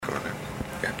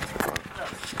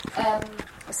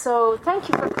So thank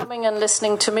you for coming and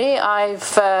listening to me. I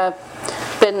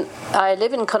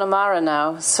live in Connemara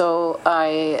now, so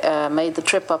I made the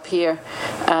trip up here,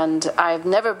 and I've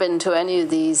never been to any of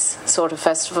these sort of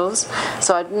festivals,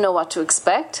 so I didn't know what to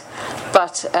expect.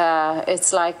 But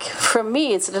it's like, for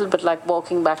me, it's a little bit like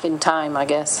walking back in time, I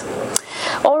guess.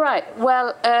 All right,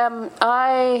 well,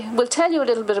 I will tell you a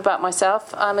little bit about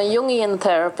myself. I'm a Jungian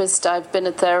therapist. I've been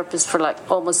a therapist for like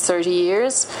almost 30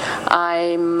 years.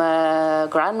 I'm a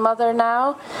grandmother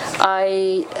now.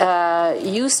 I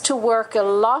used to work a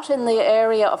lot in the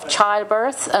area of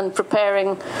childbirth and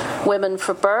preparing women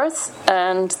for birth,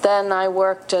 and then I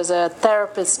worked as a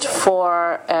therapist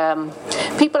for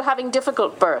people having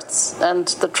difficult births and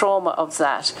the trauma of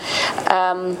that.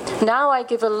 Now I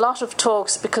give a lot of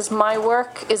talks because my work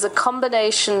is a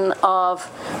combination of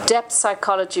depth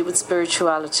psychology with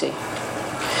spirituality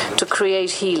to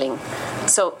create healing.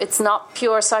 So it's not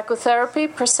pure psychotherapy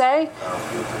per se.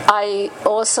 I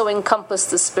also encompass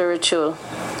the spiritual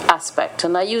aspect,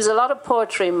 and I use a lot of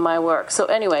poetry in my work. So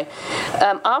anyway,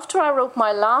 after I wrote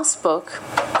my last book,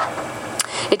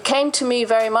 it came to me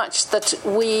very much that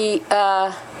we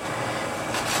are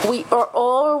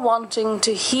all wanting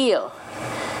to heal,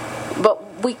 but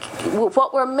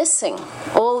what we're missing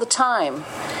all the time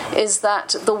is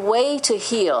that the way to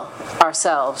heal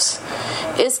ourselves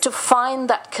is to find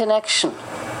that connection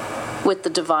with the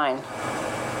divine.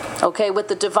 Okay, with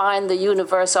the divine, the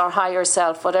universe, our higher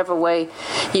self, whatever way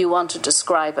you want to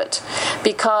describe it.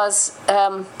 Because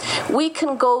we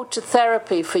can go to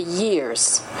therapy for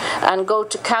years and go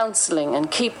to counseling and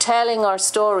keep telling our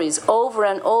stories over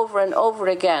and over and over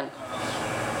again.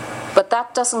 But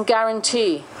that doesn't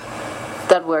guarantee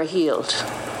that we're healed.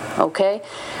 Okay?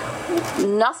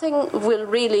 Nothing will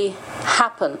really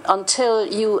happen until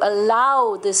you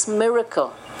allow this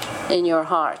miracle in your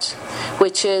heart,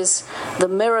 which is the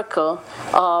miracle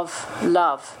of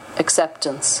love,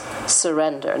 acceptance,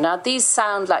 surrender. Now, these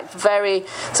sound like very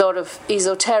sort of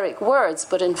esoteric words,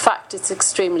 but in fact it's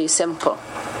extremely simple.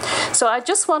 So I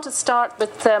just want to start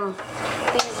with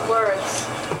these words.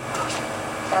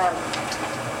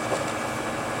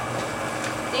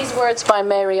 These words by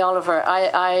Mary Oliver.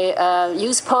 I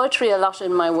use poetry a lot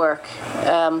in my work,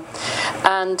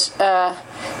 and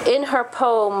in her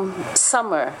poem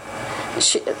Summer,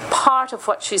 part of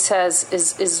what she says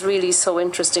is really so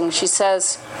interesting. She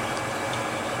says,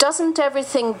 "Doesn't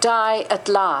everything die at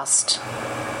last,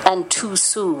 and too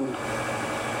soon?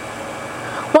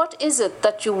 What is it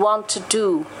that you want to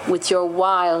do with your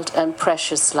wild and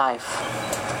precious life?"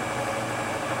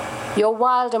 Your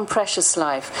wild and precious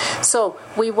life. So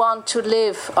we want to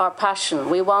live our passion.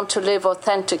 We want to live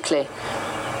authentically.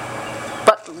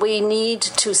 But we need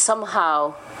to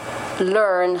somehow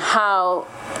learn how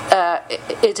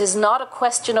it is not a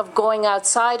question of going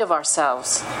outside of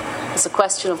ourselves. It's a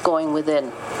question of going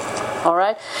within. All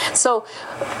right? So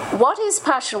what is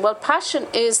passion? Well, passion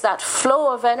is that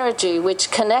flow of energy which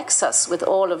connects us with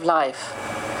all of life.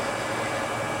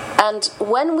 And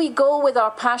when we go with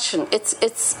our passion,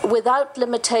 it's without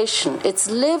limitation. It's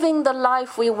living the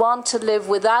life we want to live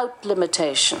without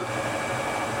limitation.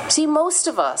 See, most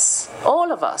of us,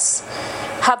 all of us,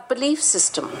 have belief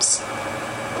systems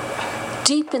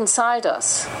deep inside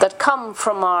us that come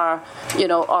from our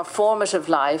formative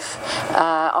life,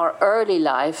 our early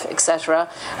life, etc.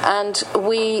 And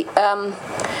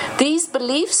these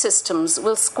belief systems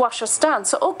will squash us down.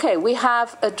 So, okay, we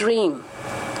have a dream.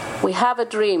 We have a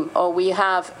dream, or we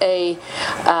have a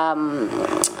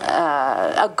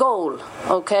goal,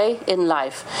 okay, in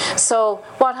life. So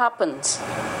what happens?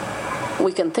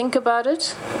 We can think about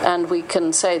it, and we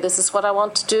can say, this is what I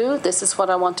want to do, this is what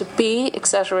I want to be,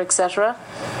 etc., etc.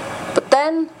 But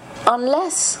then,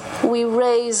 unless we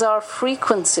raise our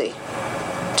frequency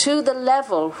to the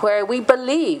level where we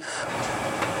believe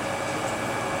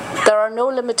there are no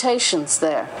limitations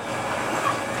there,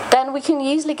 then we can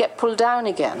easily get pulled down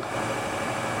again.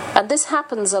 And this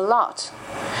happens a lot.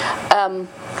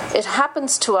 It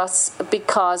happens to us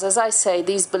because, as I say,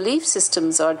 these belief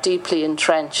systems are deeply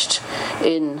entrenched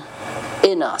in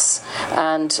us.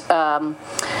 And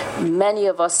many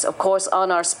of us, of course,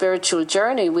 on our spiritual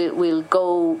journey, we'll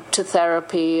go to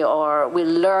therapy or we'll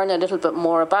learn a little bit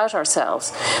more about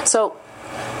ourselves. So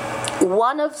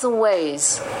one of the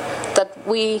ways that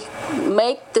we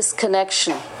make this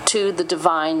connection to the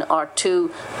divine or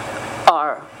to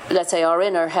our, let's say, our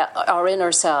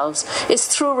inner selves is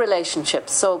through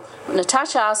relationships. So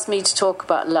Natasha asked me to talk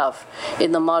about love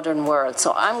in the modern world.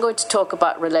 So I'm going to talk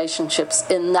about relationships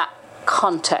in that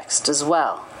context as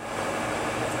well.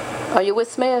 Are you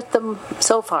with me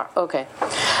so far? Okay.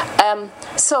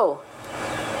 So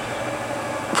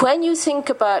when you think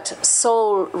about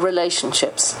soul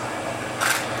relationships,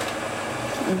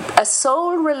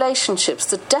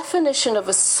 the definition of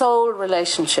a soul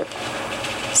relationship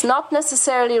is not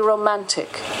necessarily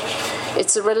romantic.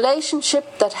 It's a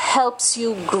relationship that helps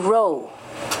you grow.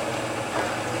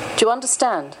 Do you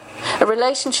understand? A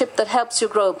relationship that helps you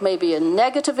grow. It may be a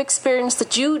negative experience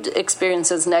that you'd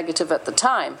experience as negative at the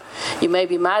time. You may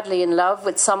be madly in love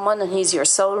with someone and he's your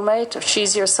soulmate or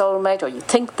she's your soulmate, or you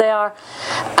think they are,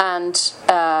 and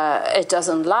it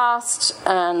doesn't last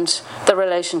and the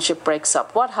relationship breaks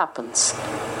up. What happens?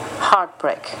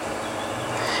 Heartbreak.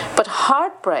 But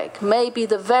heartbreak may be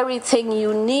the very thing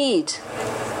you need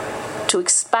to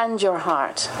expand your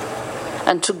heart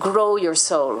and to grow your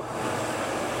soul.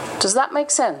 Does that make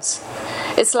sense?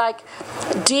 It's like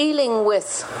dealing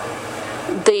with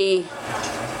the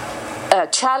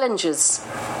challenges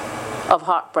of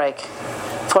heartbreak,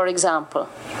 for example,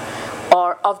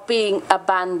 or of being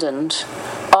abandoned,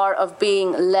 or of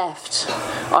being left,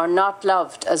 or not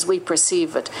loved as we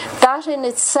perceive it. That in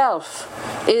itself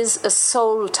is a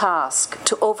soul task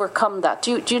to overcome that.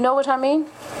 Do you know what I mean?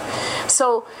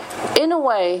 So, in a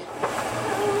way,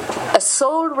 a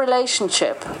soul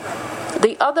relationship,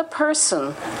 the other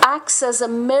person acts as a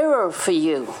mirror for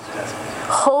you,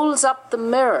 holds up the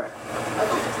mirror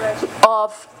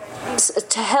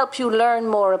to help you learn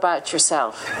more about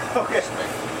yourself.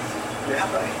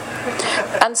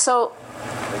 And so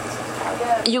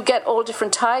you get all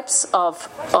different types of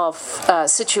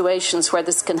situations where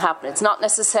this can happen. It's not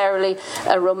necessarily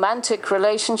a romantic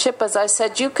relationship. As I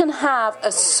said, you can have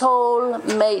a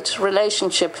soul-mate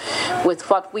relationship with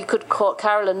what we could call,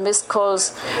 Carolyn Mist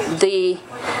calls the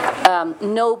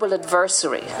noble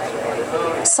adversary.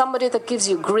 Somebody that gives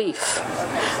you grief.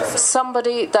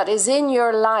 Somebody that is in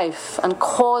your life and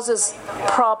causes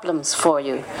problems for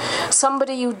you.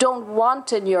 Somebody you don't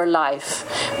want in your life,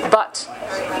 but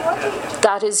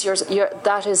that is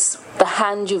that is the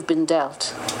hand you've been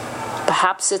dealt.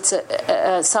 Perhaps it's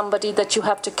somebody that you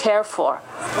have to care for,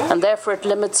 and therefore it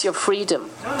limits your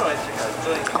freedom.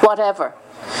 Whatever.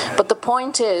 But the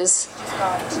point is,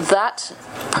 that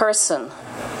person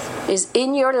is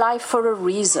in your life for a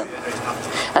reason.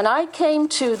 And I came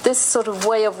to this sort of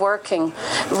way of working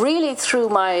really through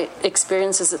my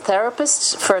experience as a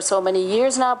therapist for so many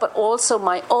years now, but also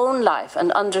my own life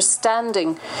and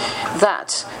understanding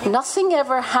that nothing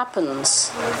ever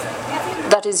happens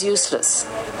that is useless.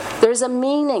 There's a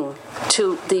meaning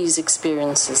to these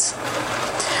experiences.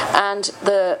 And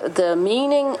the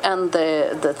meaning and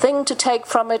the thing to take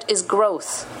from it is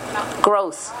growth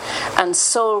and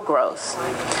soul growth.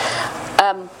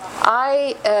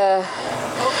 I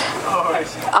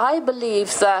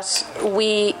believe that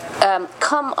we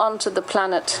come onto the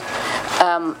planet,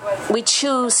 we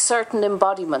choose certain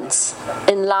embodiments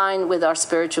in line with our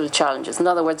spiritual challenges. In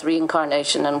other words,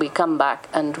 reincarnation, and we come back,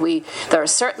 and there are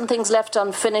certain things left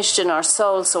unfinished in our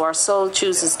soul, so our soul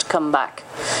chooses to come back.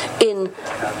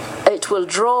 It will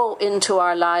draw into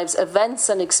our lives events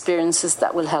and experiences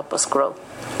that will help us grow.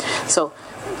 So,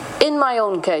 in my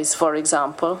own case, for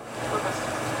example,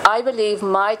 I believe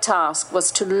my task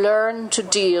was to learn to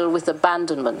deal with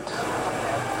abandonment.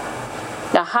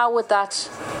 Now, how would that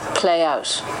play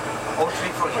out?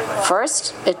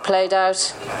 First, it played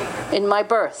out in my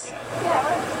birth,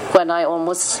 when I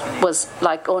almost was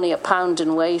like only a pound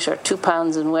in weight or 2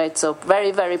 pounds in weight, so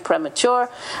very, very premature,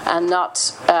 and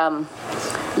not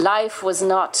life was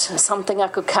not something I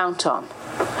could count on,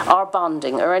 or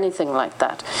bonding, or anything like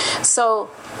that. So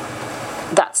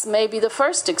that's maybe the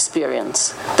first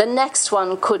experience. The next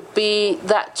one could be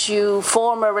that you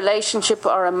form a relationship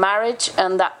or a marriage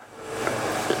and that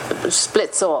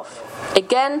splits off.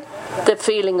 Again, the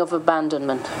feeling of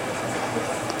abandonment.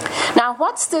 Now,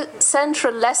 what's the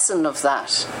central lesson of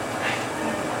that?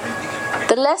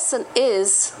 The lesson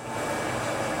is,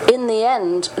 in the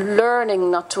end,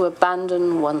 learning not to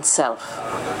abandon oneself.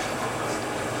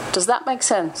 Does that make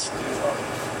sense?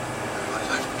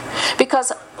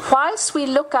 Because whilst we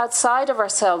look outside of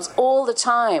ourselves all the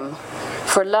time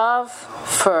for love,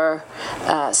 for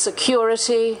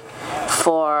security,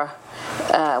 for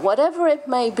whatever it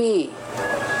may be,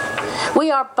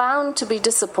 we are bound to be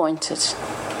disappointed.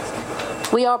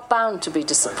 We are bound to be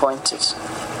disappointed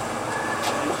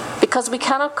because we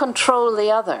cannot control the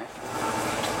other.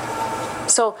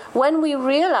 So when we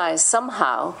realize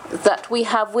somehow that we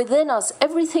have within us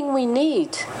everything we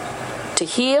need to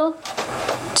heal,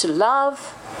 to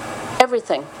love,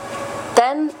 everything,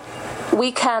 then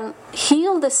we can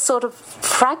heal this sort of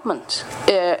fragment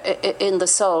in the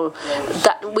soul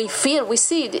that we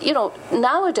see,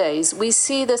 nowadays we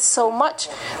see this so much,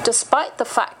 despite the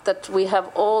fact that we have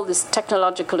all these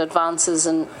technological advances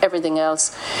and everything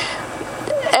else.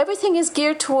 Everything is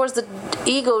geared towards the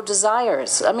ego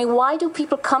desires. I mean, why do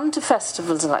people come to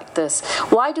festivals like this?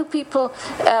 Why do people,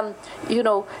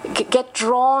 get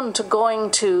drawn to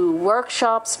going to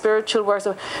workshops, spiritual work?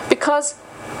 Because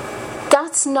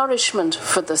that's nourishment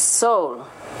for the soul,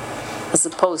 as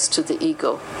opposed to the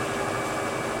ego.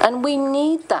 And we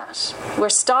need that. We're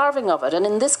starving of it. And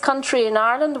in this country, in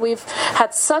Ireland, we've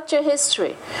had such a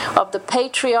history of the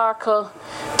patriarchal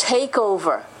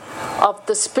takeover of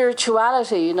the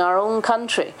spirituality in our own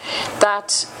country,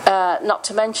 that, not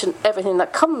to mention everything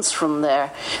that comes from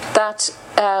there, that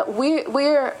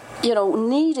we're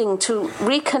needing to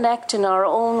reconnect in our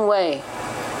own way.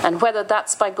 And whether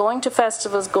that's by going to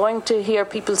festivals, going to hear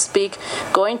people speak,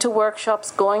 going to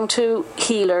workshops, going to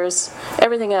healers,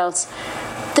 everything else,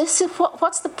 this is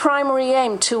what's the primary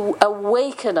aim? To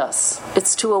awaken us.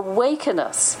 It's to awaken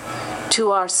us to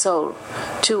our soul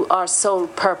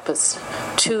purpose,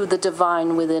 to the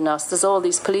divine within us. There's all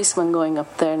these policemen going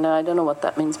up there now. I don't know what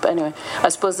that means, but anyway, I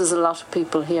suppose there's a lot of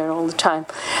people here all the time.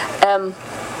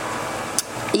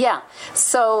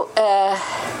 So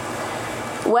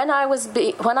when I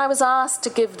was asked to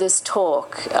give this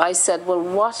talk, I said, well,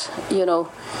 what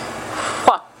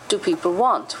do people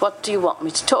want? What do you want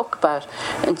me to talk about?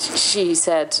 And she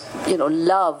said,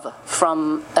 love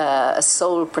from a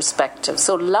soul perspective.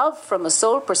 So love from a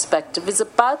soul perspective is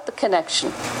about the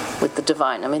connection with the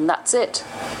divine. I mean, that's it.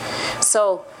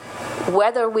 So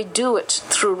whether we do it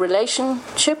through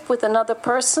relationship with another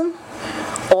person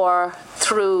or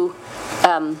through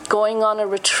going on a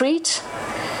retreat,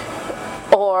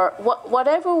 or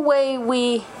whatever way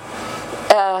we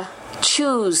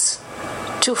choose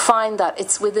to find that,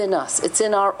 it's within us. It's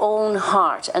in our own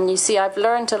heart. And you see, I've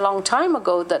learned a long time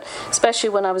ago that, especially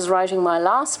when I was writing my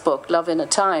last book, Love in a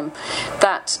Time,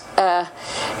 that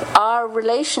our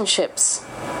relationships,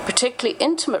 particularly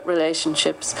intimate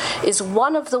relationships, is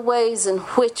one of the ways in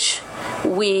which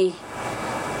we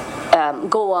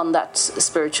go on that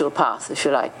spiritual path, if you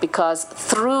like, because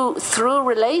through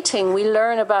relating we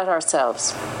learn about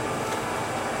ourselves.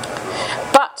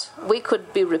 But we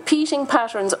could be repeating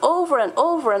patterns over and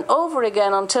over and over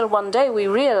again until one day we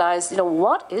realize,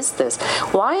 what is this?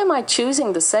 Why am I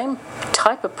choosing the same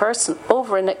type of person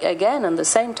over and again, and the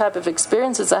same type of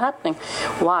experiences are happening?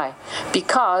 Why?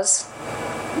 Because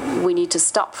we need to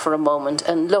stop for a moment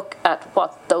and look at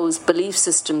what those belief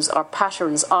systems or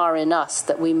patterns are in us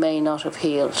that we may not have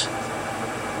healed.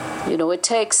 It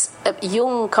takes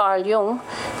Carl Jung,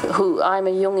 who I'm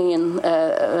a Jungian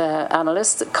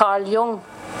analyst. Carl Jung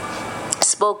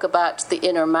spoke about the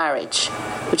inner marriage,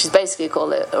 which is basically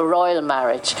called a royal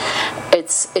marriage.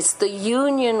 It's the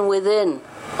union within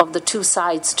of the two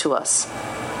sides to us,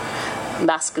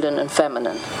 masculine and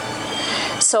feminine.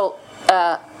 So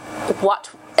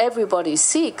what everybody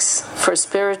seeks for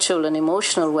spiritual and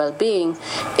emotional well-being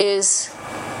is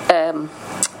a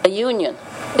union.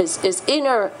 Is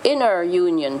inner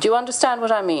union. Do you understand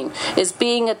what I mean? Is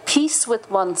being at peace with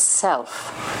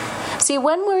oneself. See,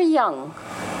 when we're young,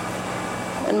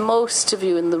 and most of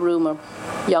you in the room are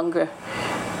younger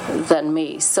than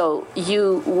me, so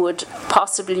you would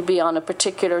possibly be on a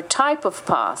particular type of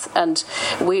path, and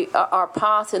our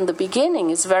path in the beginning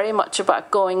is very much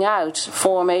about going out,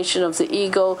 formation of the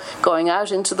ego, going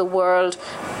out into the world,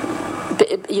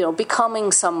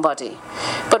 becoming somebody.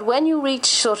 But when you reach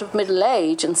sort of middle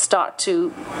age and start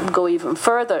to go even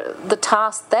further, the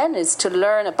task then is to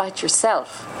learn about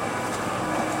yourself,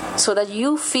 so that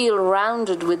you feel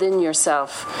rounded within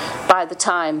yourself by the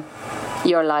time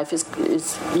your life is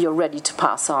you're ready to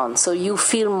pass on. So you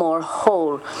feel more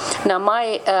whole. Now,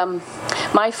 my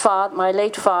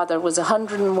late father was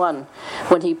 101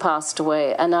 when he passed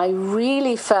away, and I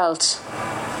really felt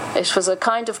it was a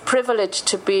kind of privilege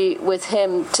to be with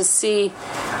him, to see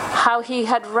how he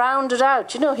had rounded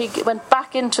out. He went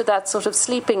back into that sort of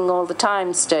sleeping all the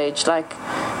time stage, like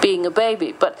being a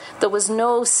baby. But there was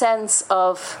no sense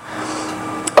of,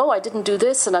 I didn't do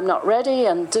this and I'm not ready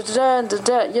and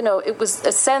da-da-da. It was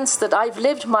a sense that I've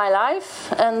lived my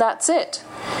life and that's it.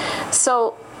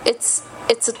 So it's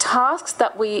a task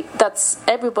that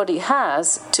everybody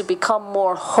has, to become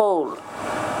more whole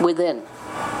within.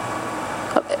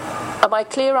 Am I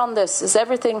clear on this? Is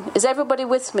everybody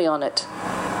with me on it?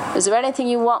 Is there anything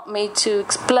you want me to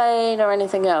explain or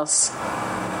anything else?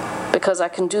 Because I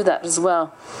can do that as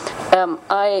well.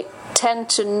 I tend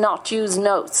to not use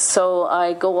notes, so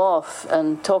I go off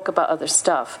and talk about other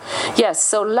stuff. Yes,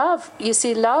 so love, you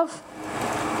see, love,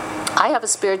 I have a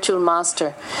spiritual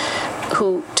master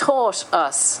who taught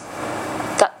us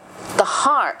that the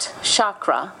heart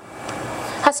chakra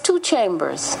has 2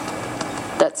 chambers,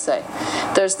 let's say.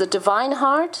 There's the divine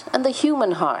heart and the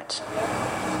human heart.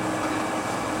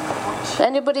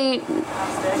 Anybody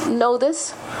know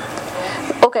this?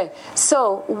 Okay,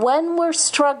 so when we're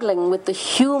struggling with the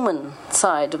human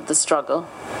side of the struggle,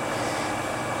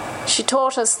 she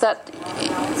taught us that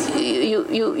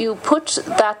you put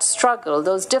that struggle,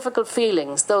 those difficult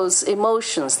feelings, those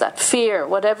emotions, that fear,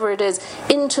 whatever it is,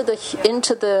 into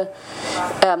the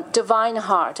divine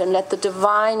heart, and let the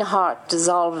divine heart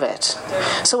dissolve it.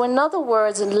 So in other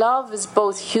words, love is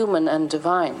both human and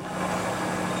divine.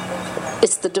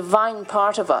 It's the divine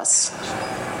part of us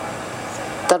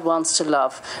that wants to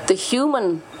love. The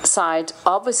human side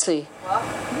obviously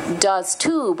does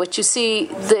too, but you see,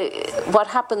 what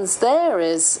happens there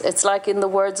is, it's like in the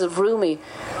words of Rumi.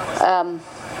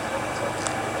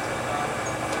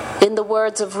 In the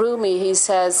words of Rumi, he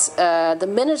says, the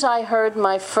minute I heard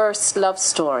my first love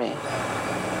story,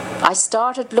 I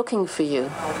started looking for you,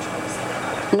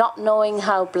 not knowing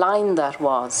how blind that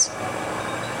was.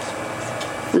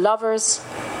 Lovers,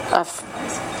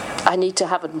 I need to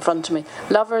have it in front of me.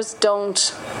 Lovers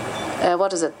don't,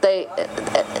 what is it?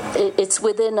 It's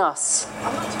within us.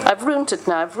 I've ruined it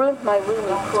now. I've ruined my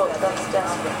Rumi quote. That's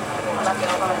desperate. I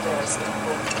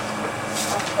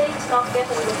hate not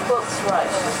getting the quotes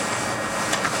right.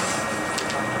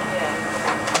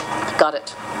 Got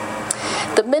it.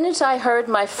 The minute I heard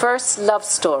my first love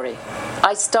story,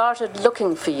 I started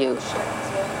looking for you,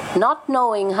 not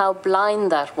knowing how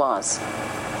blind that was.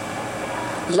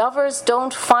 Lovers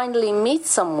don't finally meet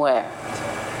somewhere.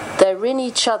 They're in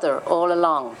each other all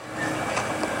along.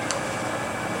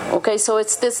 Okay, so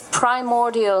it's this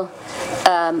primordial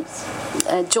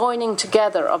joining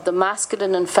together of the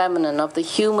masculine and feminine, of the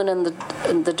human and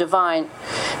the divine.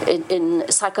 In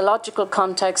psychological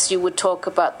context, you would talk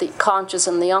about the conscious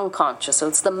and the unconscious. So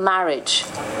it's the marriage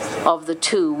of the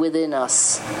two within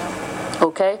us.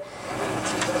 Okay?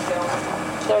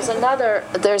 There's another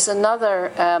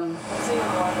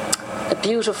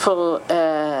beautiful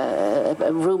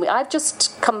Rumi. I've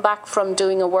just come back from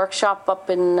doing a workshop up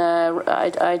in.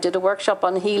 I did a workshop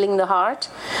on healing the heart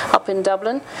up in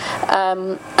Dublin,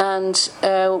 and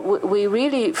we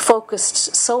really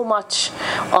focused so much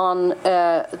on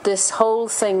this whole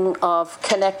thing of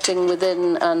connecting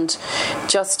within and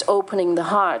just opening the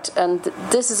heart. And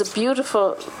this is a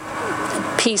beautiful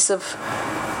piece of.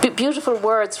 Beautiful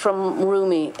words from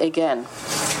Rumi again.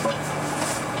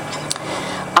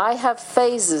 I have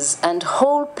phases and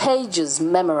whole pages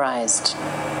memorized,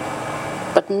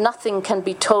 but nothing can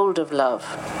be told of love.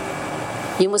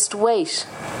 You must wait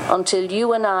until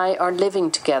you and I are living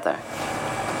together.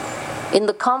 In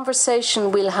the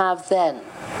conversation we'll have then,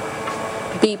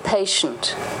 be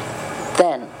patient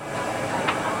then.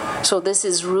 So this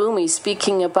is Rumi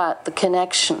speaking about the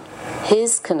connection,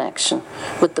 his connection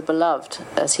with the beloved,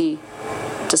 as he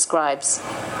describes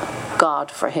God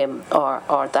for him,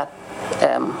 or that.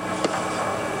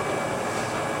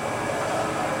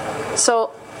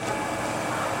 So,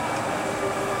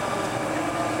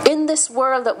 in this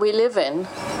world that we live in,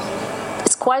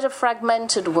 it's quite a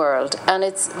fragmented world, and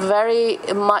it's very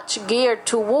much geared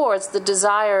towards the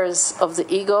desires of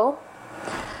the ego.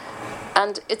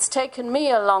 And it's taken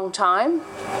me a long time,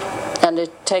 and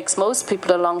it takes most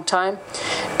people a long time,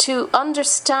 to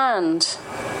understand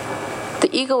the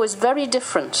ego is very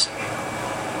different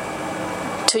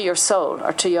to your soul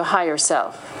or to your higher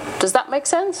self. Does that make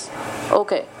sense?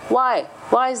 Okay. Why?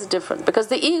 Why is it different? Because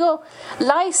the ego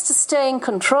likes to stay in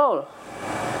control.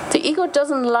 The ego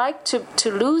doesn't like to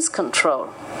lose control.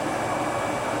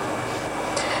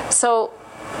 So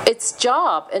its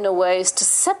job, in a way, is to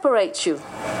separate you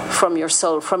from your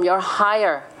soul, from your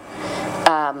higher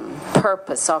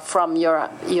purpose, or from your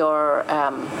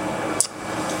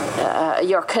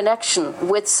connection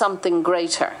with something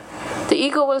greater. The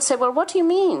ego will say, well, what do you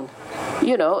mean?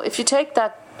 You know, if you take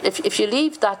that, if you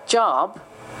leave that job,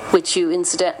 which you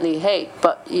incidentally hate,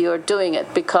 but you're doing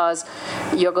it because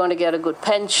you're going to get a good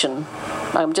pension.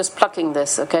 I'm just plucking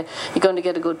this, okay? You're going to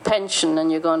get a good pension, and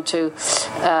you're going to,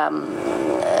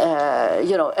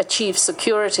 achieve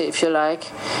security, if you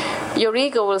like. Your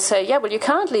ego will say, yeah, well, you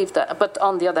can't leave that. But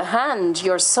on the other hand,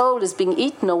 your soul is being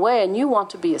eaten away, and you want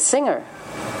to be a singer,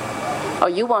 or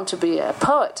you want to be a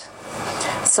poet.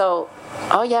 So,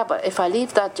 oh yeah, but if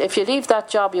you leave that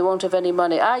job, you won't have any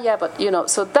money. Ah yeah, but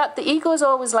so that the ego is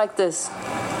always like this,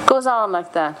 goes on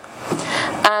like that.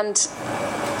 And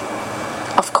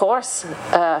of course,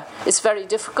 it's very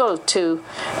difficult to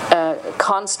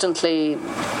constantly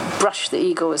brush the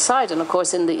ego aside. And of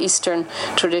course, in the Eastern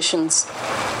traditions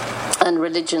and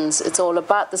religions, it's all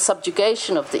about the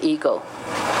subjugation of the ego.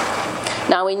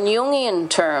 Now, in Jungian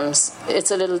terms,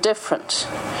 it's a little different.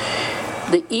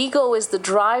 The ego is the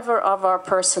driver of our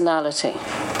personality.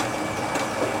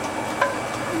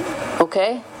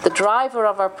 Okay? The driver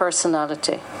of our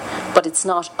personality. But it's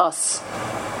not us.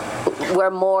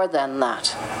 We're more than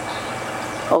that.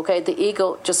 Okay? The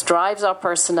ego just drives our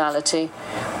personality.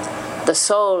 The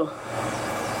soul,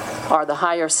 or the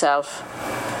higher self,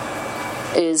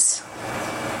 is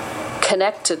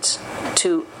connected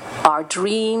to our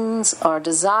dreams, our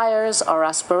desires, our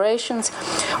aspirations.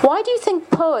 Why do you think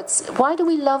why do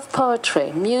we love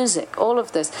poetry, music, all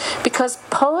of this? Because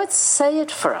poets say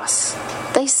it for us.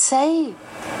 They say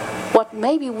what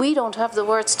maybe we don't have the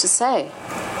words to say.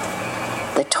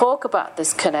 They talk about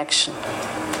this connection.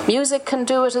 Music can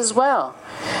do it as well.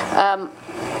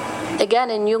 Again,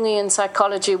 in Jungian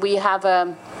psychology, we have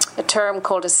a term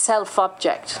called a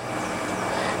self-object.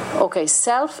 Okay,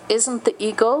 self isn't the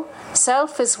ego.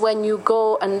 Self is when you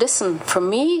go and listen. For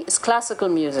me, it's classical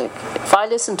music. If I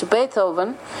listen to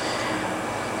Beethoven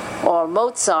or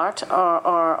Mozart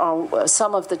or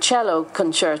some of the cello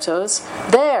concertos,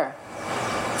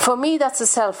 for me, that's a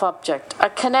self-object. I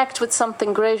connect with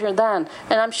something greater than.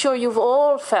 And I'm sure you've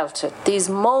all felt it. These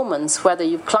moments, whether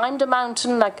you've climbed a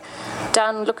mountain, like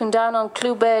looking down on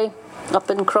Clew Bay, up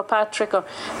in Croagh or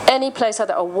any place like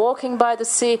that, or walking by the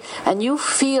sea, and you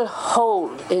feel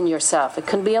whole in yourself. It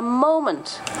can be a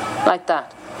moment like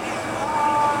that.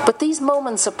 But these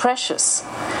moments are precious,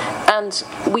 and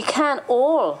we can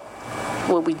all,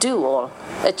 well, we do all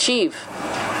achieve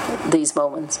these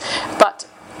moments. But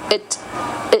it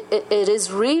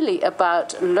is really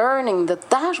about learning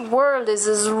that world is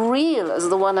as real as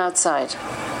the one outside.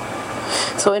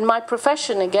 So in my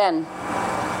profession, again,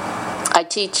 I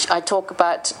talk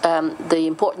about the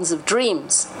importance of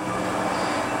dreams.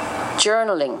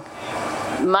 Journaling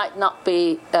might not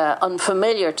be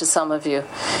unfamiliar to some of you.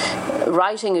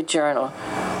 Writing a journal.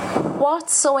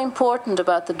 What's so important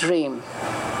about the dream?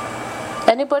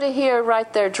 Anybody here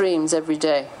write their dreams every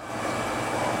day?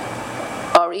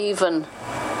 Or even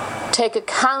take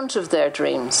account of their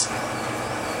dreams?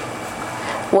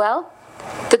 Well,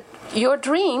 your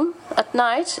dream at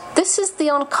night, this is the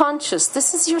unconscious.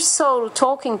 This is your soul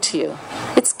talking to you.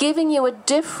 It's giving you a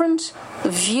different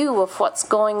view of what's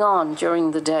going on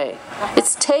during the day.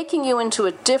 It's taking you into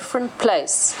a different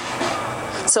place.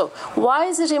 So, why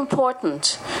is it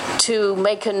important to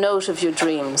make a note of your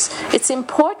dreams? It's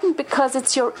important because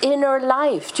it's your inner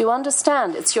life. Do you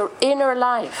understand? It's your inner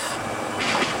life.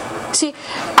 See,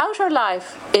 outer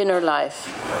life, inner life,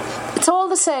 it's all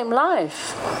the same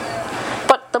life.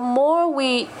 But the more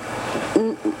we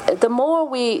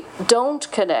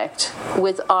don't connect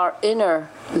with our inner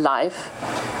life,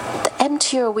 the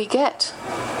emptier we get.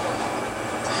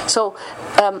 So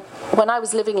when I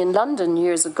was living in London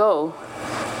years ago,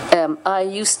 I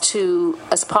used to,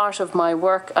 as part of my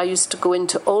work, I used to go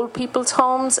into old people's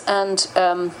homes and,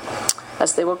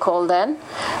 as they were called then,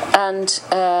 and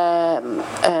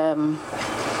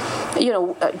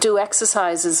do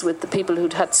exercises with the people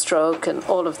who'd had stroke and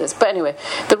all of this. But anyway,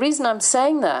 the reason I'm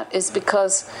saying that is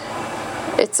because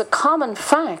it's a common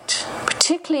fact,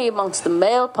 particularly amongst the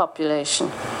male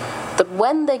population, that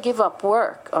when they give up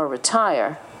work or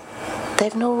retire,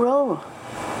 they've no role.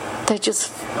 They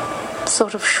just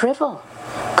sort of shrivel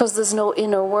because there's no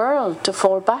inner world to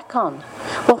fall back on.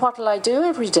 Well, what'll I do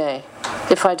every day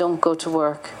if I don't go to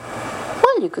work?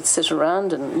 Well, you could sit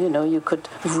around and, you could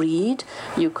read,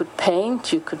 you could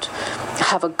paint, you could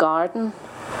have a garden.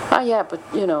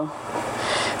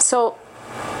 So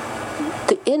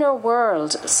the inner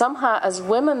world, somehow as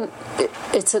women,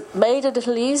 it's made a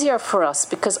little easier for us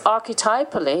because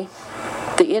archetypally,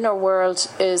 the inner world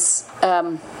is...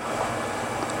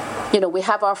 we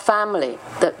have our family.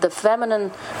 The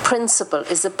feminine principle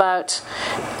is about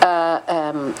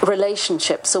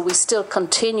relationships, so we still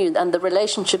continue, and the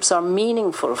relationships are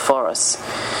meaningful for us.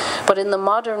 But in the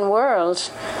modern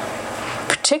world,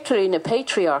 particularly in a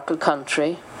patriarchal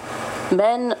country,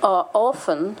 men are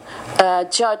often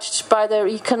judged by their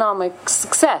economic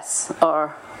success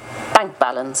or bank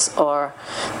balance or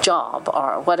job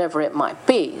or whatever it might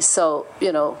be. So,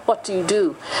 what do you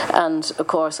do? And of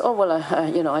course, I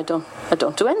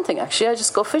don't do anything actually. I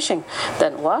just go fishing.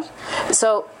 Then what?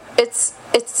 So it's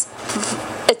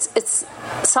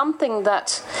something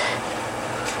that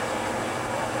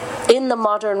in the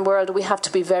modern world we have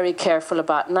to be very careful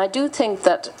about. And I do think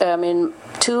that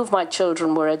 2 of my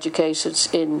children were educated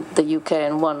in the UK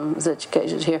and 1 was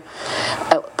educated here,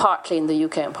 partly in the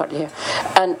UK and partly here.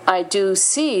 And I do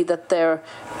see that there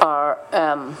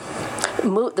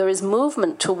is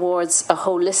movement towards a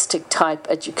holistic type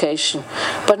education,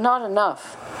 but not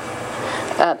enough.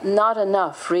 Not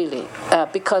enough, really,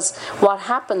 because what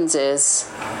happens is,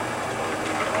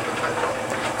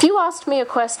 if you asked me a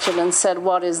question and said,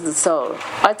 what is the soul?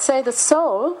 I'd say the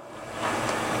soul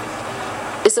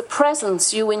is a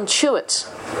presence you intuit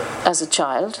as a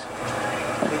child.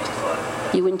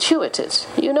 You intuit it.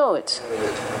 You know it.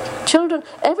 Children,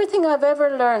 everything I've ever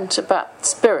learned about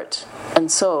spirit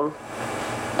and soul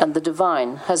and the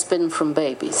divine has been from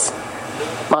babies.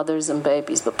 Mothers and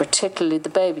babies, but particularly the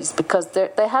babies, because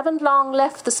they haven't long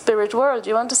left the spirit world,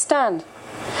 you understand?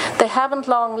 They haven't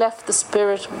long left the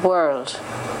spirit world.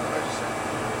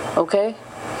 Okay?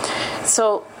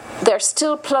 So they're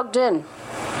still plugged in.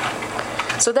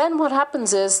 So then what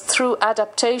happens is, through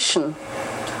adaptation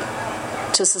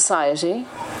to society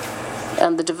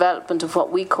and the development of what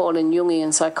we call in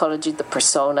Jungian psychology the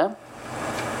persona,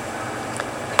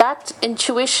 that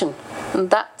intuition and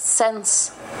that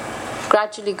sense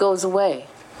gradually goes away.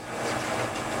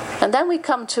 And then we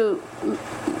come to,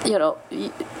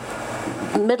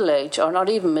 middle age, or not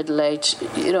even middle age,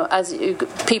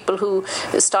 people who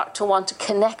start to want to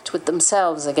connect with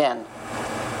themselves again.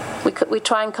 We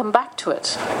try and come back to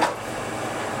it.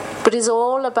 But it's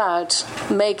all about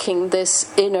making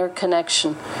this inner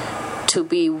connection to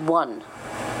be one,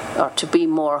 or to be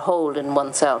more whole in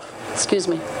oneself. Excuse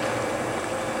me.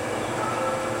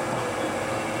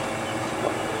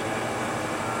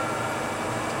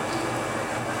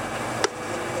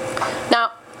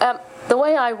 Now, the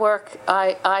way I work,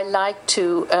 I like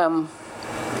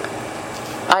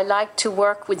to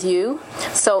work with you.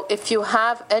 So if you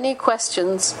have any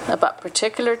questions about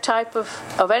particular type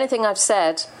of anything I've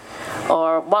said,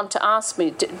 or want to ask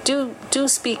me, do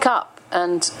speak up,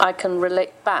 and I can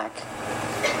relate back.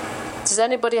 Does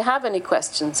anybody have any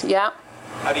questions? Yeah?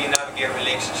 How do you navigate a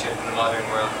relationship in the modern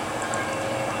world?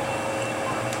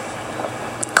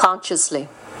 Consciously.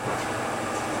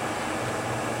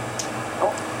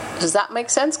 Does that make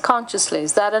sense? Consciously.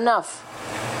 Is that enough?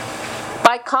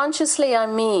 By consciously, I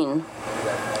mean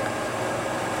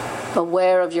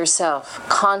aware of yourself,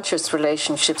 conscious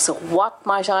relationships. So what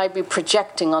might I be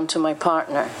projecting onto my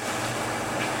partner?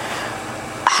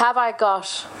 Have I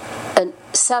got a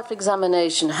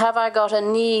self-examination? Have I got a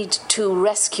need to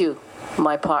rescue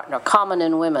my partner? Common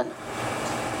in women,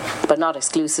 but not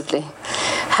exclusively.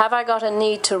 Have I got a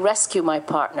need to rescue my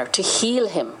partner, to heal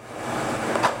him?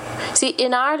 See,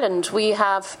 in Ireland we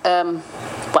have, well,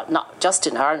 not just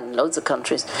in Ireland, loads of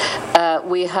countries,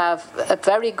 we have a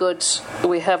very good,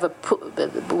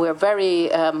 we're very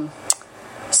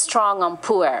strong on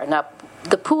puer. Now,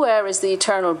 the puer is the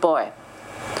eternal boy.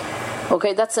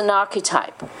 Okay, that's an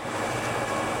archetype.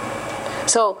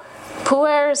 So,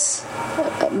 puers,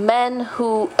 men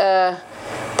who, they're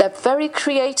very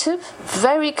creative,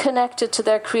 very connected to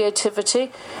their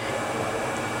creativity,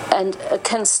 and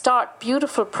can start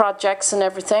beautiful projects and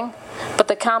everything, but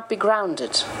they can't be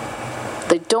grounded.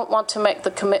 They don't want to make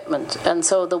the commitment. And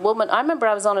so the woman, I remember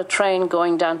I was on a train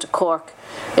going down to Cork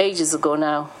ages ago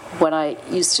now, when I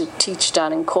used to teach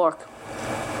down in Cork,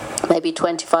 maybe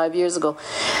 25 years ago,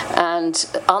 and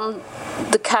on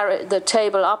the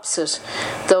table opposite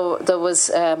there was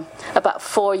about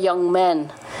 4 young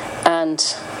men,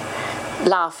 and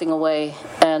laughing away,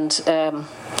 and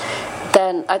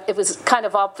then it was kind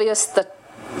of obvious that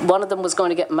one of them was going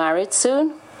to get married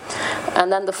soon,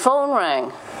 and then the phone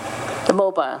rang, the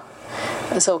mobile,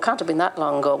 so it can't have been that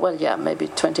long ago, well, yeah, maybe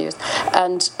 20 years,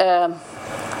 and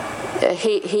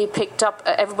he picked up,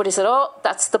 everybody said, oh,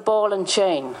 that's the ball and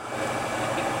chain.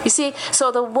 You see,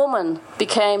 so the woman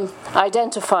became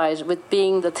identified with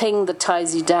being the thing that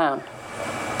ties you down.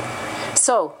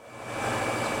 So,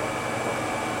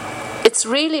 it's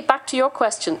really, back to your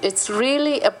question, it's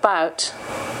really about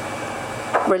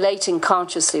relating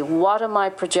consciously. What am I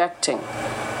projecting?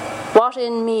 What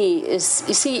in me is,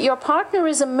 you see, your partner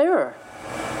is a mirror.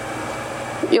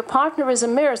 Your partner is a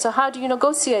mirror, so how do you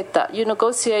negotiate that? You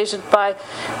negotiate it by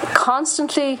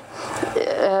constantly,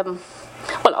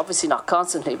 well, obviously not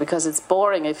constantly, because it's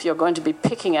boring if you're going to be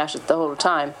picking at it the whole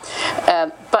time.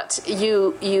 But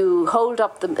you hold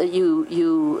up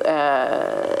you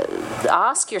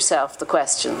ask yourself the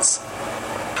questions.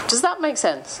 Does that make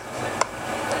sense?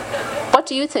 What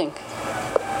do you think?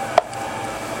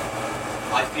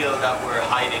 I feel that we're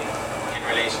hiding in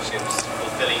relationships,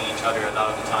 fulfilling each other a lot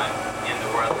of the time in the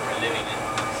world that we're living in.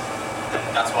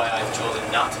 And that's why I've chosen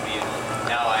not to be in one.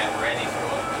 Now I am ready for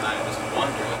one, and I'm just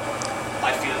wondering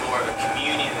I feel more of a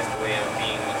communion is the way of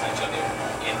being with each other,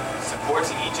 in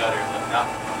supporting each other, but not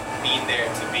being there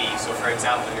to be. So for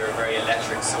example, you're a very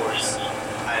electric source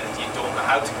and you don't know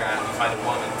how to ground. You find a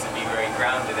woman to be very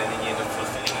grounded, and then you end up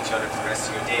fulfilling each other for the rest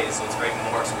of your days. So it's a very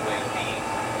mortal way of being.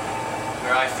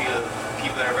 Where I feel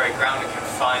people that are very grounded can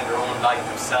find their own light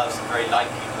themselves, and very light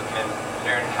people can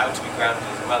learn how to be grounded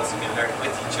as well, so you can learn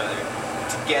with each other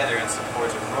together in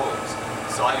supportive roles.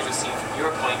 So I was just seeing from your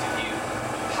point of view,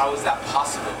 how is that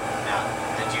possible now?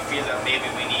 And do you feel that maybe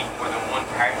we need more than one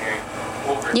partner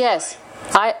over Yes,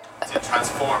 to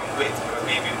transform with, or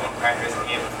maybe one partner isn't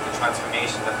able for the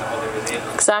transformation that the other is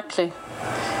able? Exactly.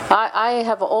 I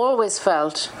have always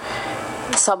felt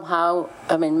somehow,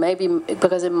 I mean, maybe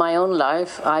because in my own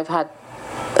life I've had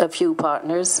a few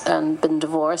partners and been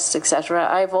divorced, etc.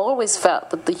 I've always felt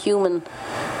that the human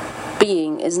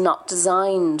being is not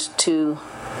designed to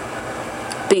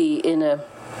be in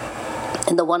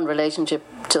the one relationship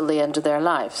till the end of their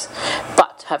lives.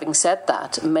 But having said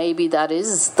that, maybe that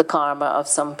is the karma of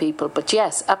some people. But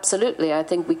yes, absolutely, I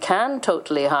think we can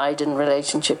totally hide in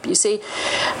relationship. You see,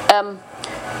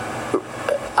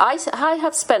 I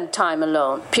have spent time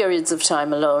alone, periods of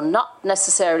time alone, not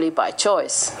necessarily by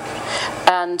choice.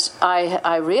 And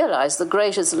I realized the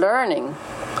greatest learning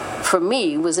for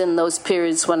me was in those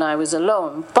periods when I was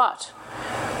alone. But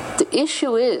the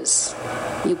issue is,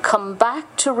 you come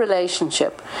back to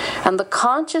relationship, and the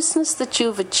consciousness that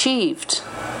you've achieved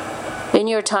in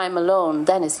your time alone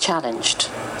then is challenged.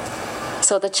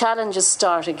 So the challenges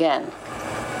start again.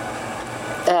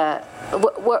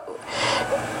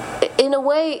 In a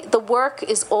way, the work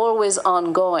is always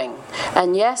ongoing.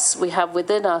 And yes, we have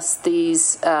within us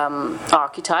these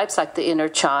archetypes, like the inner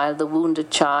child, the wounded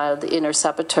child, the inner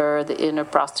saboteur, the inner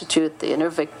prostitute, the inner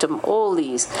victim, all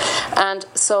these. And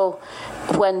so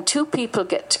when two people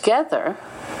get together,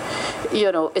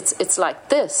 you know, it's like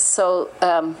this. So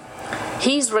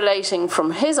he's relating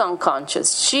from his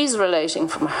unconscious, she's relating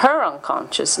from her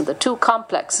unconscious, and the two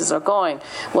complexes are going,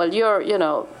 well, you're, you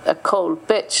know, a cold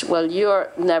bitch, well,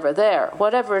 you're never there,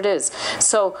 whatever it is.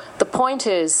 So the point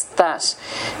is that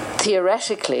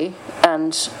theoretically,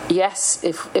 and yes,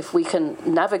 if we can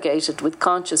navigate it with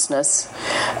consciousness,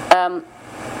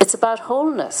 it's about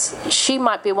wholeness. She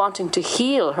might be wanting to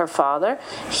heal her father.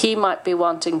 He might be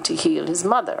wanting to heal his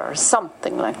mother, or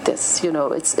something like this. You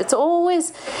know, it's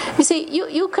always. You see,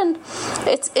 you can.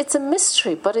 It's a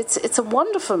mystery, but it's a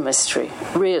wonderful mystery,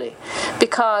 really,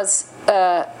 because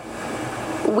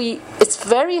it's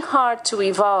very hard to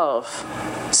evolve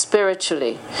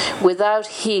spiritually without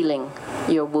healing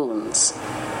your wounds.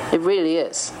 It really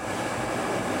is.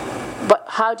 But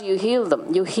how do you heal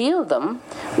them? You heal them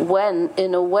when,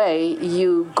 in a way,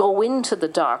 you go into the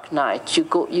dark night. You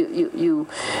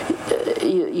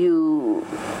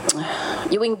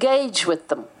engage with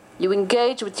them. You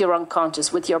engage with your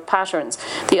unconscious, with your patterns.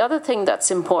 The other thing that's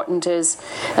important is,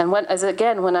 and when I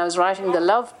was writing the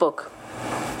love book,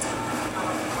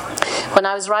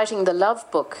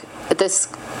 this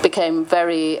became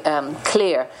very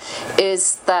clear,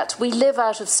 is that we live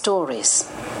out of stories.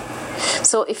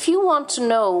 So if you want to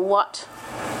know what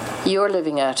you're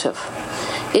living out of,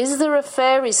 is there a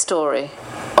fairy story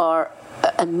or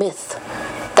a myth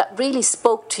that really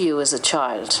spoke to you as a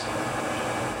child,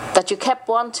 that you kept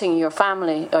wanting your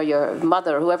family or your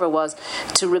mother, whoever it was,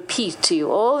 to repeat to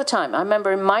you all the time? I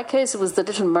remember in my case it was The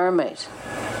Little Mermaid.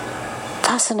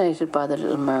 Fascinated by The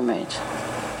Little Mermaid.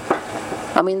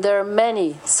 I mean, there are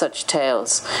many such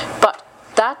tales, but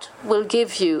that will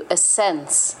give you a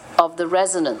sense of the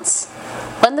resonance.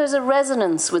 When there's a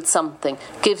resonance with something,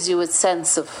 gives you a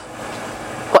sense of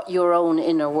what your own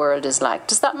inner world is like.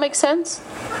 Does that make sense?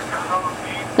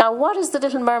 Now, what is The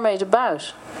Little Mermaid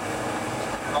about?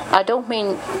 I don't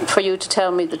mean for you to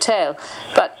tell me the tale,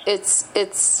 but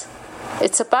it's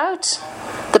about,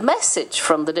 the message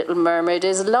from The Little Mermaid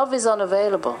is love is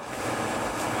unavailable.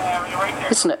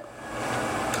 Isn't it?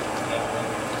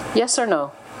 Yes or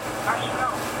no?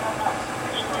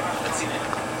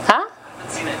 Huh?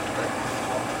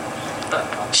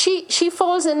 She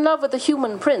falls in love with a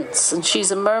human prince, and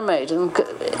she's a mermaid, and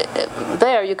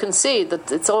there you can see that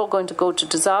it's all going to go to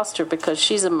disaster because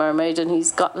she's a mermaid and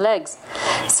he's got legs.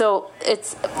 So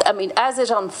as it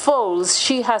unfolds,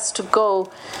 she has to go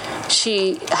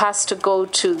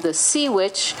to the sea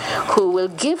witch, who will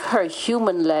give her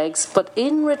human legs, but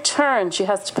in return she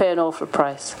has to pay an awful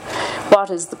price. What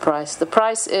is the price? The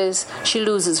price is she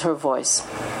loses her voice.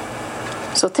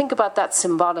 So think about that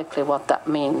symbolically, what that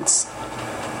means.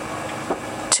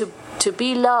 To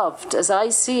be loved, as I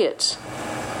see it,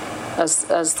 as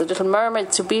the Little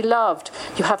Mermaid, to be loved,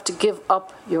 you have to give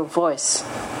up your voice.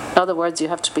 Now other words, you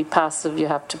have to be passive, you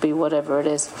have to be whatever it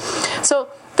is. So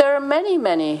there are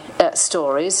many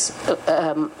stories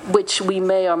which we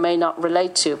may or may not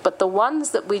relate to, but the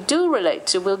ones that we do relate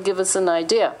to will give us an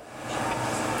idea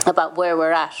about where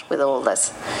we're at with all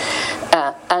this.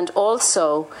 And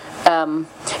also,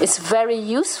 it's very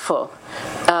useful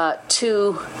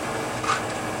to,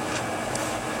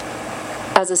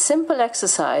 as a simple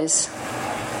exercise,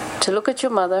 to look at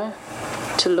your mother,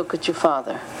 to look at your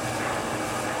father,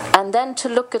 and then to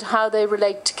look at how they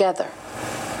relate together,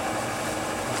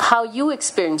 how you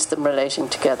experience them relating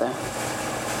together.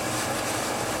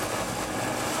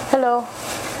 Hello.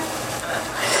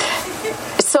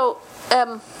 So,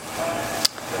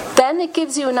 then it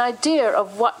gives you an idea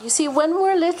of what you see. When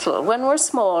we're little, when we're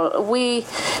small, we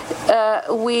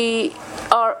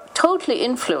are totally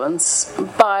influenced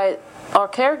by our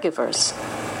caregivers.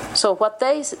 So what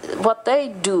they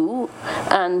do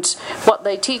and what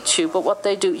they teach you, but what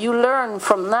they do, you learn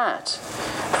from that.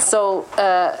 So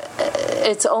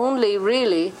it's only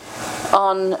really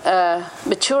on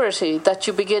maturity that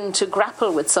you begin to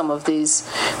grapple with some of these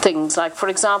things. Like, for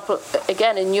example,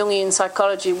 again, in Jungian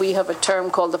psychology, we have a term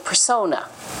called the persona.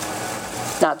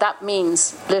 Now, that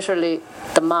means literally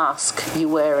the mask you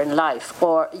wear in life,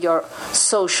 or your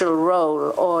social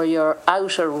role, or your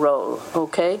outer role,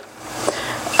 okay?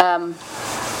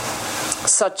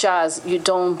 Such as you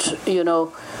don't,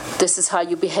 this is how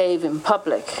you behave in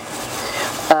public.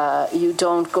 You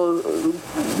don't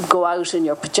go out in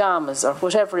your pajamas or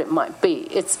whatever it might be.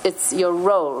 It's your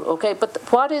role, okay? But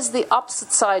what is the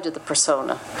opposite side of the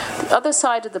persona? The other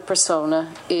side of the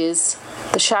persona is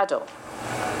the shadow.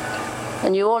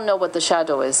 And you all know what the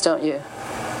shadow is, don't you?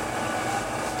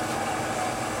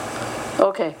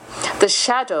 Okay. The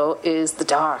shadow is the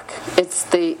dark. It's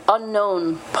the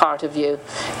unknown part of you.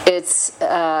 It's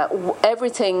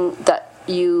everything that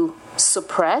you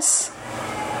suppress,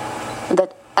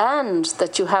 and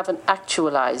that you haven't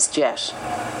actualized yet.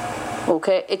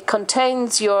 Okay? It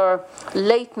contains your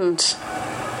latent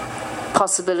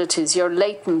possibilities, your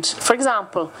latent... For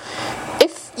example,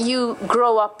 if you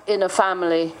grow up in a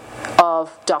family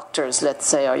of doctors, let's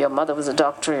say, or your mother was a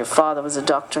doctor, your father was a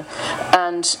doctor,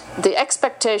 and the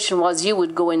expectation was you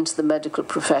would go into the medical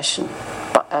profession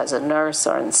as a nurse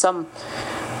or in some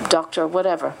doctor,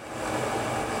 whatever.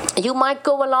 You might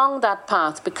go along that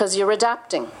path because you're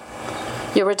adapting.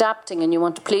 You're adapting and you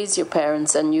want to please your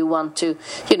parents, and you want to,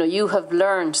 you have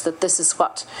learned that this is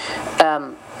what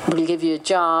will give you a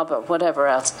job or whatever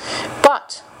else.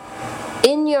 But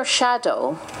in your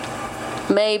shadow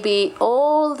may be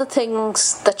all the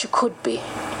things that you could be.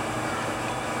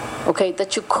 Okay,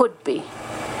 that you could be.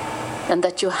 And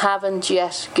that you haven't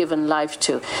yet given life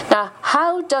to. Now,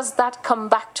 how does that come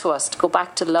back to us, to go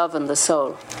back to love and the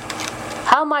soul?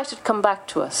 How might it come back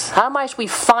to us? How might we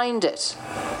find it?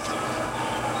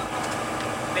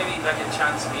 Maybe like a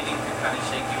chance meeting to kind of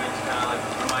shake you into kind of like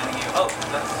reminding you,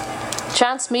 that's...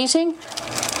 Chance meeting?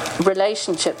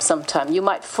 Relationship sometime. You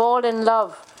might fall in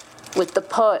love with the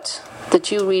poet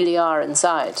that you really are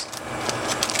inside,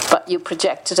 but you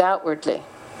project it outwardly.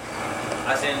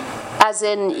 As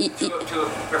in to a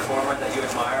performer that you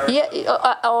admire?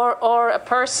 Yeah, or a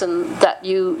person that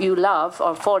you love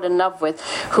or fall in love with,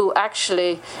 who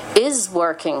actually is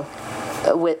working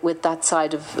with that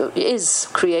side of, is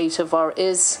creative or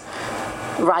is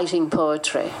writing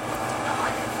poetry.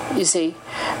 You see,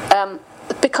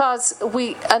 because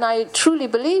and I truly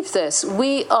believe this,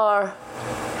 we are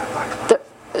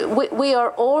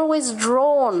always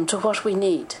drawn to what we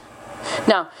need.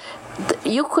 Now,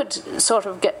 you could sort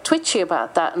of get twitchy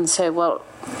about that and say, well,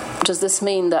 does this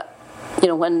mean that,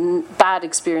 when bad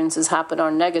experiences happen, or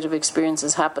negative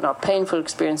experiences happen, or painful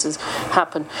experiences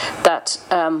happen, that,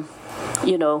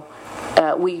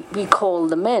 we call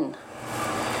them in?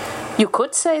 You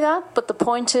could say that, but the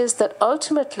point is that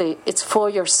ultimately it's for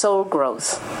your soul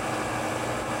growth.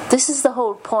 This is the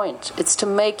whole point. It's to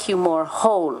make you more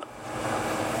whole.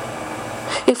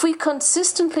 If we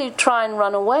consistently try and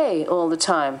run away all the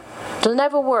time, it'll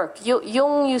never work.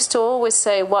 Jung used to always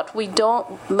say, what we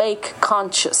don't make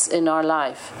conscious in our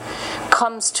life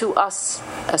comes to us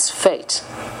as fate.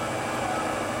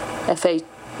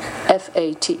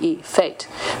 F-A-T-E, fate.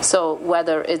 So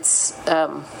whether it's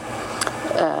a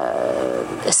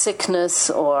sickness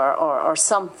or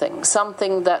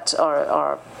something that,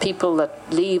 or people that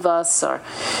leave us, or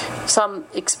some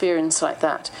experience like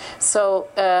that. So,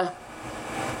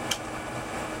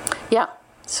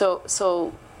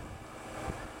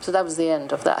 So that was the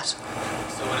end of that.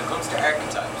 So when it comes to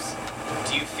archetypes,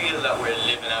 do you feel that we're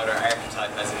living out our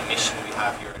archetype as a mission we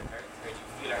have here on Earth, or do you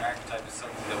feel our archetype is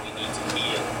something that we need to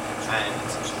heal and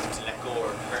to to let go or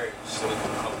purge so we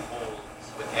can become whole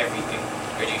with everything?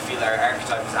 Or do you feel our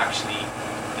archetype is actually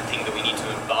the thing that we need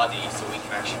to embody so we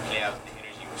can actually play out the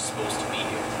energy we're supposed to be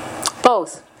here?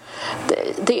 Both.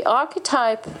 The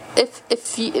archetype,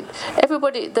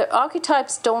 the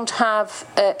archetypes don't have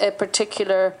a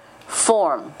particular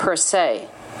form per se,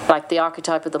 like the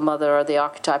archetype of the mother or the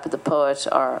archetype of the poet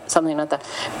or something like that.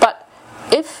 But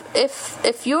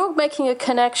if you're making a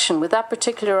connection with that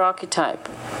particular archetype,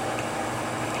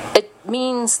 it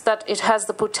means that it has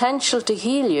the potential to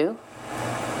heal you,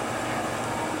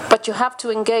 but you have to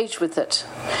engage with it.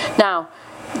 Now,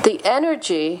 the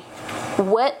energy,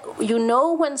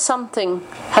 when something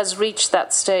has reached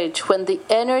that stage, when the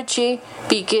energy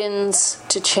begins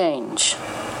to change.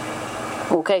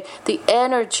 Okay? The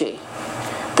energy,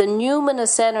 the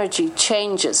numinous energy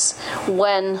changes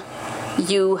when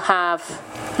you have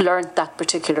learned that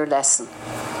particular lesson.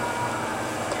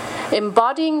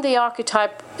 Embodying the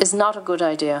archetype is not a good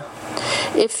idea.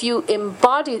 If you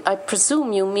embody, I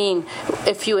presume you mean,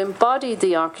 if you embody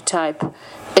the archetype,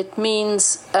 it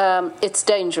means it's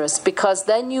dangerous, because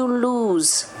then you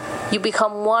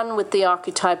become one with the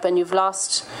archetype and you've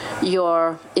lost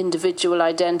your individual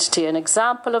identity. An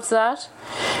example of that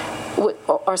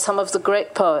are some of the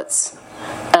great poets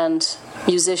and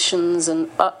musicians and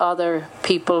other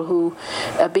people who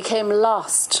became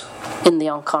lost in the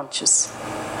unconscious.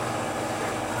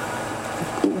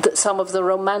 Some of the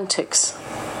romantics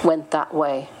went that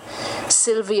way.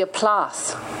 Sylvia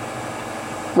Plath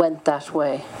went that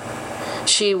way.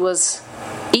 She was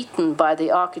eaten by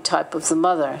the archetype of the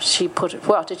mother.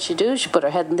 What did she do? She put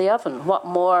her head in the oven. What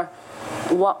more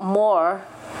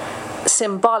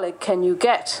symbolic can you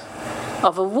get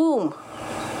of a womb?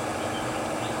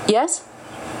 Yes?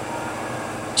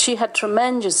 She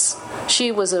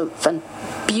was a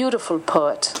beautiful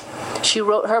poet.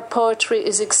 Her poetry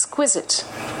is exquisite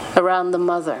around the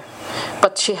mother.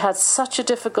 But she had such a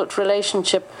difficult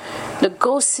relationship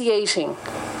negotiating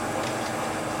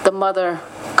the mother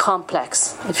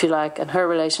complex, if you like, and her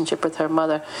relationship with her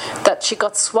mother, that she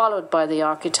got swallowed by the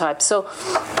archetype. So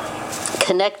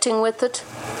connecting with it,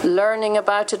 learning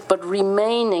about it, but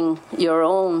remaining your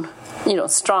own,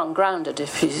 strong, grounded,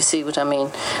 if you see what I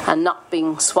mean, and not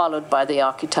being swallowed by the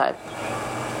archetype.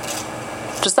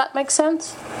 Does that make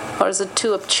sense? Or is it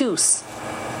too obtuse?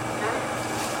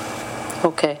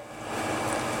 Okay.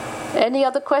 Any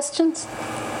other questions?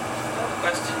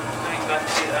 Question going back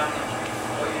to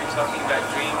what you were talking about,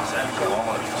 dreams and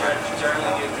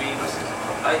journaling your dreams.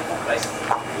 I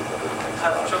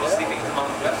have trouble sleeping at the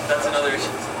moment, but that's another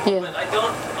issue. Yeah. But I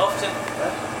don't often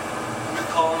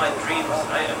recall my dreams.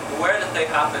 I am aware that they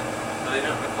happen, but I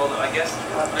don't recall them. I guess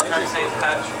what I'm trying to say is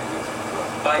how,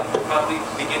 by probably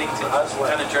beginning to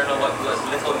kind of journal what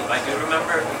little I do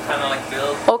remember, and kind of like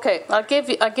build. Okay, I'll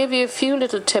give you a few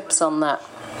little tips on that.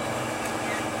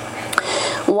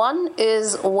 One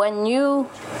is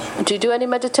do you do any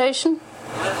meditation?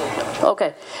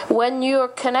 Okay. When you're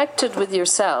connected with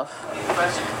yourself,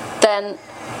 then...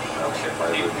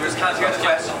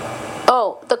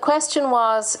 the question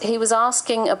was, he was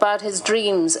asking about his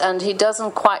dreams and he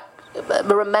doesn't quite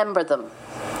remember them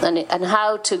and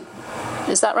how to...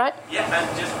 Is that right? Yeah,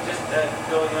 and just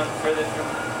going on further from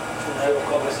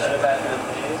what was said about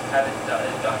how to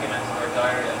document or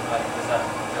diary, like, does that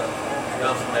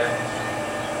go from there?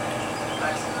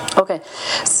 Okay,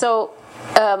 so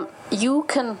you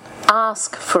can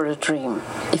ask for a dream.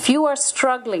 If you are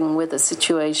struggling with a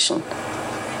situation,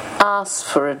 ask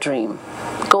for a dream.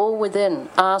 Go within,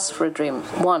 ask for a dream.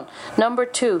 1. Number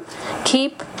 2,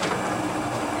 keep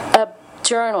a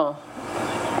journal,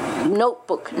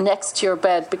 notebook next to your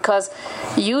bed, because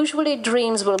usually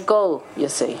dreams will go, you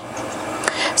see.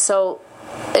 So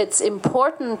it's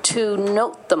important to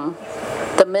note them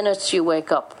the minute you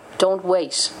wake up. Don't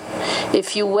wait.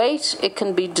 If you wait, it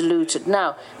can be diluted.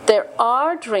 Now, there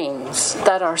are dreams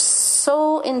that are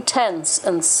so intense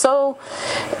and so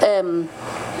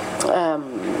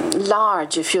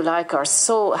large, if you like, or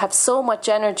have so much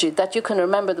energy that you can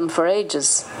remember them for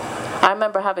ages. I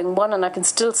remember having one, and I can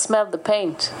still smell the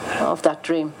paint of that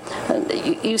dream.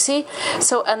 You see?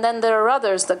 So, and then there are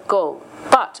others that go.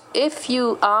 But if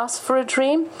you ask for a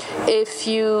dream, if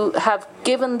you have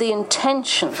given the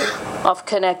intention of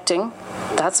connecting,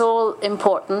 that's all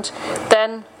important,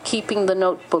 then keeping the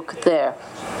notebook there.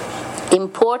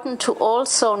 Important to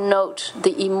also note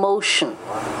the emotion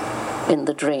in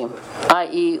the dream,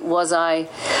 i.e., was I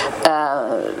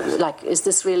is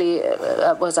this really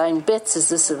was I in bits? Is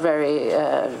this a very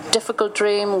difficult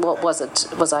dream? What was it?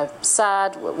 Was I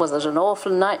sad? Was it an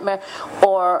awful nightmare,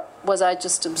 or was I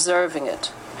just observing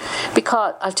it?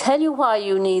 Because I'll tell you why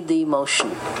you need the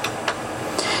emotion.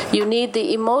 You need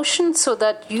the emotion so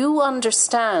that you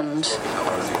understand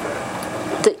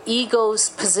the ego's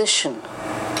position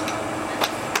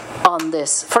on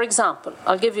this. For example,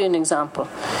 I'll give you an example.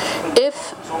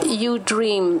 If you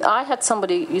dream, I had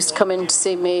somebody used to come in to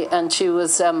see me, and she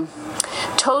was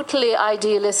totally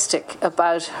idealistic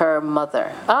about her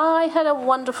mother. I had a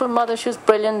wonderful mother, she was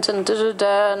brilliant and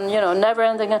da-da-da, and never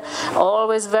anything,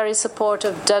 always very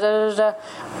supportive, da-da-da-da,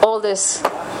 all this.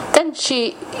 Then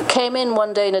she came in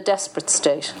one day in a desperate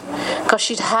state because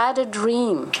she'd had a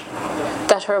dream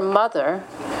that her mother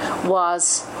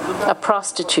was a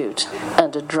prostitute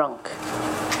and a drunk.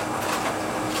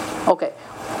 Okay,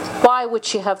 why would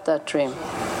she have that dream?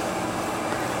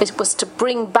 It was to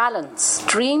bring balance.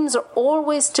 Dreams are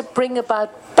always to bring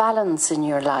about balance in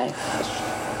your life.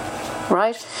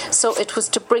 Right? So it was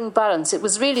to bring balance. It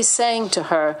was really saying to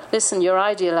her, listen, you're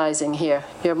idealizing here.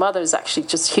 Your mother is actually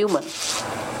just human.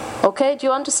 Okay, do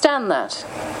you understand that?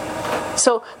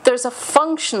 So there's a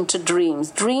function to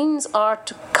dreams. Dreams are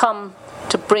to come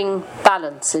to bring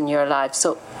balance in your life.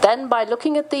 So then by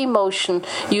looking at the emotion,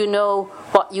 you know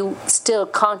what you still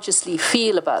consciously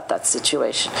feel about that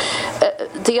situation.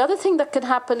 The other thing that can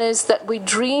happen is that we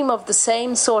dream of the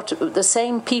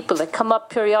same people that come up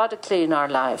periodically in our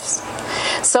lives.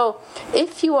 So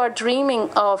if you are dreaming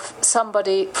of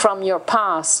somebody from your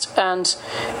past, and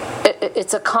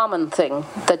it's a common thing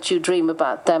that you dream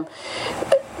about them,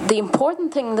 the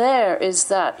important thing there is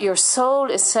that your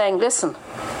soul is saying, listen,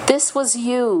 this was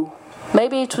you.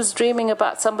 Maybe it was dreaming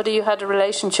about somebody you had a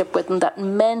relationship with and that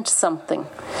meant something.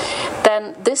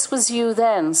 Then this was you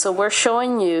then. So we're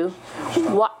showing you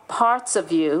what parts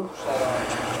of you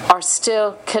are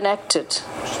still connected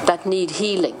that need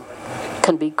healing. It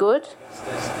can be good,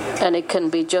 and it can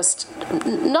be just...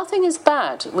 Nothing is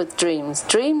bad with dreams.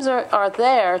 Dreams are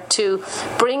there to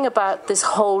bring about this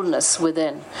wholeness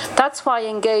within. That's why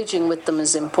engaging with them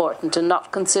is important and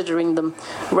not considering them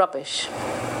rubbish.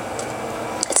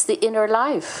 It's the inner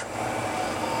life.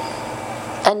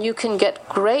 And you can get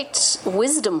great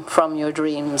wisdom from your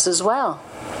dreams as well.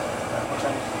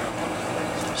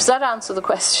 Does that answer the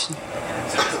question?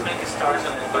 So just make a start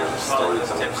on it by just following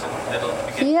those tips and it'll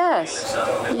begin Yes, to feel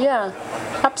itself. yeah,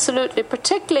 absolutely.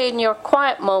 Particularly in your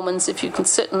quiet moments, if you can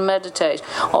sit and meditate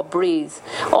or breathe.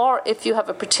 Or if you have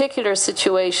a particular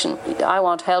situation, I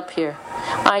want help here.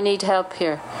 I need help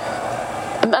here.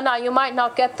 Now, you might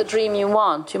not get the dream you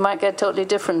want. You might get a totally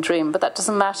different dream, but that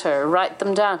doesn't matter. Write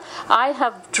them down. I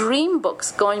have dream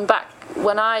books going back.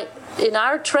 In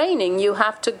our training, you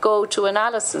have to go to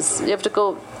analysis. You have to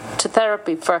go to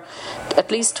therapy for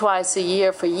at least twice a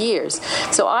year for years.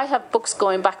 So I have books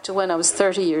going back to when I was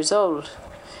 30 years old.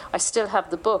 I still have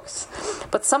the books.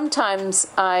 But sometimes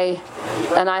I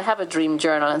have a dream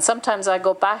journal, and sometimes I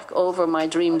go back over my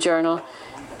dream journal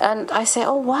and I say,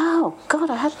 oh wow, God,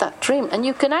 I had that dream. And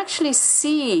you can actually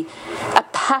see a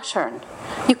pattern.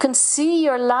 You can see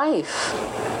your life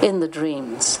in the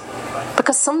dreams.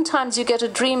 Because sometimes you get a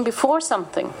dream before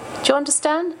something. Do you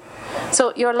understand?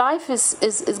 So your life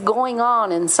is going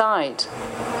on inside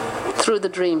through the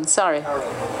dream. Sorry.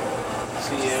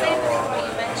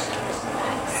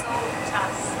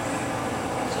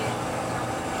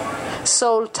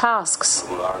 Soul tasks.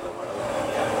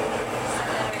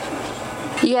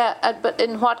 Yeah, but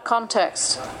in what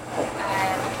context?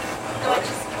 What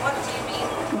do you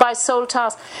mean? By soul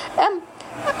task.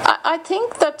 I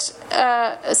think that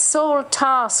a soul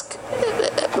task,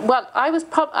 well,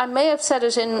 I may have said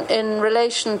it in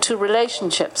relation to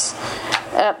relationships,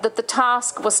 that the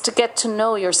task was to get to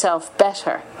know yourself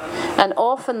better. And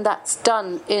often that's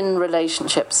done in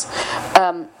relationships.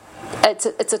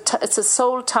 It's a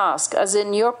soul task, as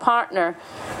in your partner,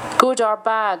 good or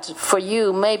bad for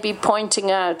you, may be pointing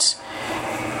out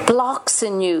blocks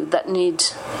in you that need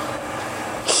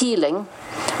healing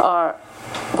or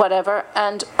whatever,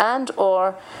 and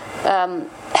or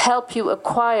help you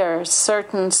acquire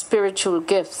certain spiritual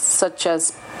gifts such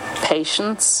as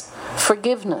patience,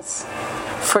 forgiveness.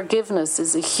 Forgiveness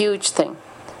is a huge thing.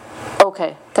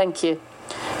 Okay, thank you.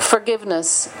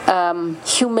 Forgiveness,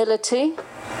 humility.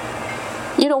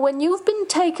 You know, when you've been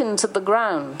taken to the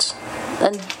ground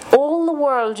and all the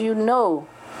world you know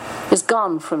is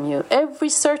gone from you, every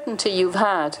certainty you've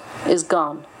had is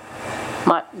gone,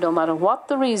 no matter what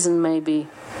the reason may be,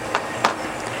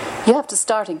 you have to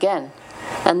start again.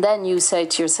 And then you say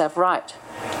to yourself, right,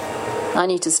 I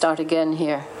need to start again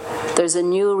here. There's a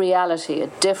new reality, a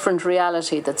different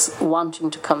reality that's wanting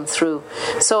to come through.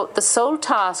 So the soul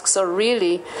tasks are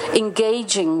really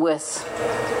engaging with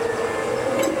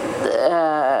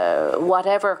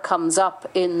whatever comes up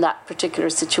in that particular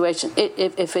situation,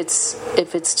 if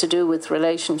it's to do with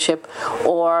relationship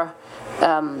or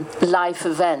life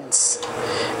events.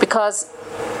 Because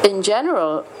in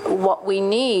general, what we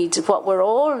need, what we're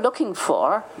all looking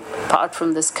for, apart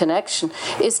from this connection,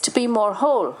 is to be more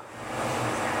whole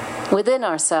within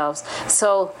ourselves. So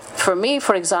for me,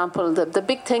 for example, the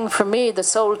big thing for me, the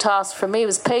soul task for me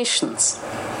was patience.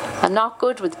 I'm not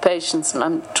good with patience, and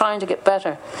I'm trying to get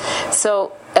better.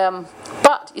 So,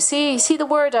 but you see the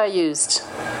word I used,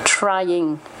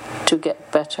 trying to get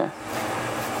better.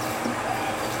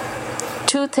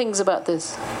 Two things about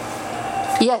this.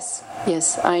 Yes,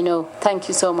 I know. Thank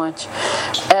you so much.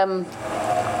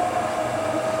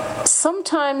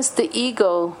 Sometimes the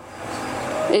ego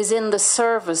is in the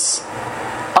service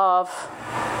of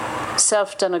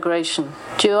self-denigration.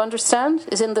 Do you understand?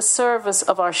 Is in the service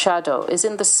of our shadow, is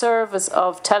in the service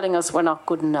of telling us we're not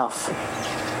good enough.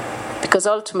 Because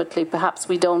ultimately, perhaps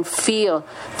we don't feel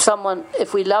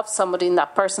if we love somebody and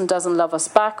that person doesn't love us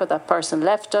back, or that person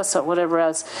left us, or whatever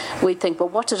else, we think, well,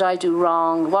 what did I do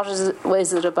wrong? What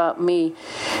is it about me?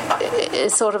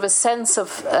 It's sort of a sense of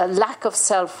lack of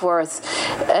self-worth.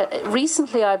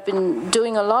 Recently, I've been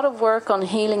doing a lot of work on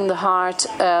healing the heart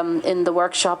in the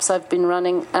workshops I've been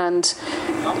running, and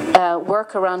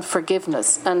work around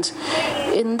forgiveness. And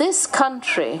in this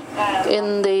country,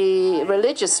 in the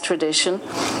religious tradition,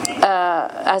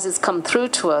 as it's come through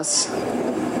to us,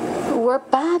 we're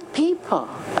bad people.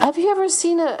 Have you ever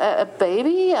seen a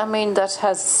baby, that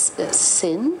has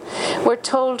sin? We're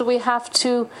told we have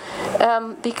to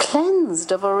be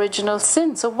cleansed of original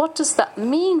sin. So what does that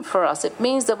mean for us? It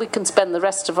means that we can spend the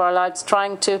rest of our lives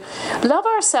trying to love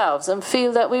ourselves and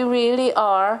feel that we really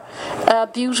are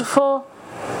beautiful,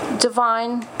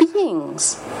 divine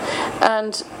beings.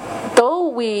 And though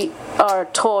we are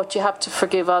taught you have to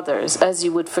forgive others as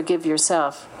you would forgive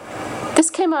yourself, this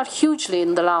came out hugely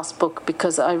in the last book,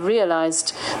 because I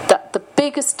realized that the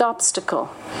biggest obstacle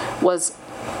was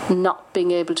not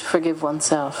being able to forgive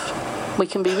oneself. We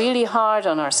can be really hard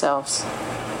on ourselves.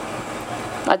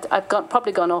 I've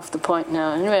probably gone off the point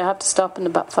now. Anyway, I have to stop in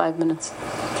about 5 minutes.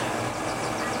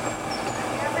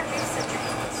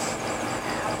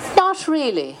 Not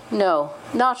really, no,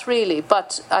 not really.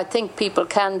 But I think people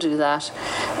can do that.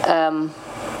 What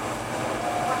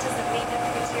does it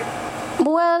mean?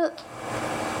 Well,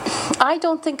 I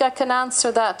don't think I can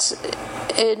answer that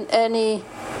in any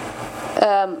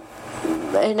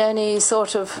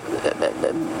sort of.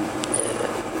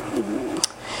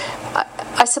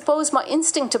 I suppose my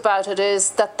instinct about it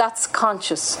is that that's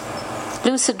conscious.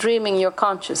 Lucid dreaming, you're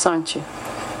conscious, aren't you?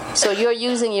 So you're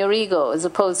using your ego as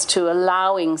opposed to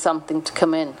allowing something to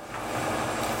come in.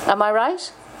 Am I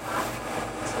right?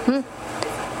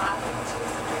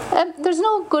 There's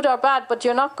no good or bad, but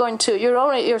you're not going to.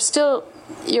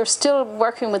 You're still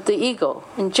working with the ego.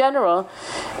 In general,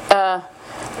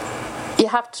 you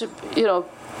have to,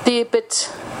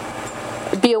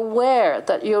 be aware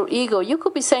that your ego. You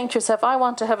could be saying to yourself, "I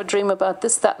want to have a dream about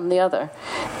this, that, and the other,"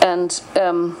 and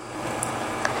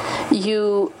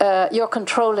you're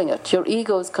controlling it. Your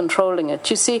ego is controlling it.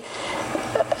 You see,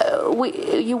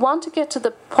 you want to get to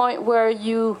the point where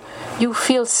you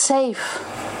feel safe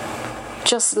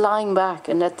just lying back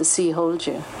and let the sea hold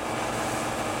you,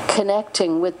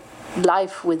 connecting with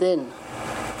life within,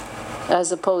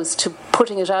 as opposed to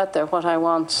putting it out there, what I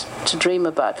want to dream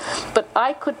about. But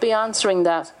I could be answering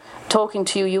that, talking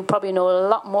to you. You probably know a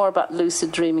lot more about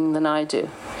lucid dreaming than I do,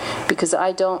 because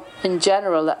I don't, in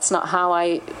general, that's not how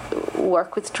I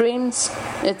work with dreams.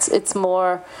 It's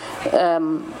more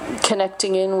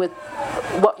connecting in with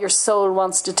what your soul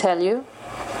wants to tell you,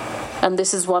 and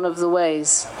this is one of the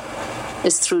ways,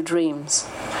 is through dreams.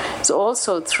 It's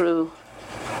also through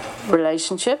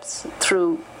relationships,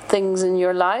 through things in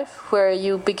your life where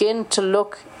you begin to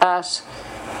look at,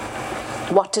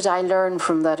 what did I learn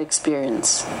from that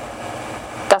experience?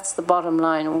 That's the bottom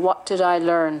line. What did I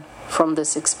learn from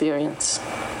this experience?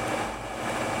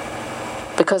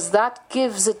 Because that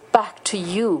gives it back to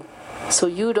you, so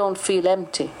you don't feel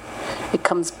empty. It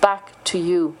comes back to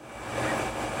you.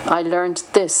 I learned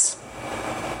this.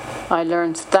 I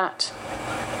learned that.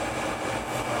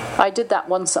 I did that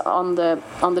once on the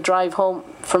drive home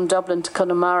from Dublin to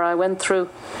Connemara. I went through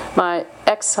my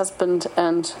ex-husband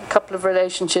and a couple of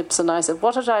relationships, and I said,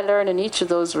 what did I learn in each of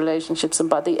those relationships? And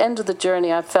by the end of the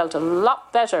journey, I felt a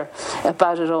lot better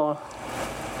about it all.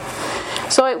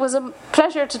 So it was a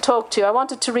pleasure to talk to you. I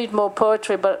wanted to read more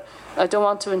poetry, but I don't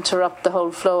want to interrupt the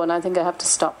whole flow, and I think I have to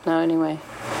stop now anyway.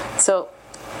 So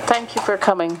thank you for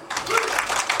coming.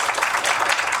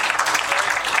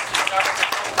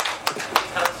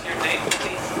 Tell us your name,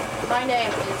 please. My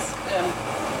name is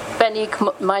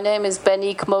My name is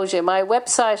Benique Mosier. My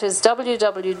website is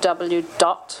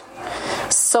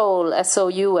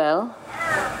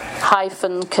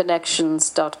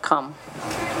www.soul-connections.com.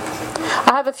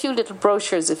 I have a few little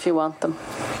brochures if you want them.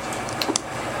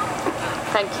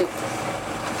 Thank you.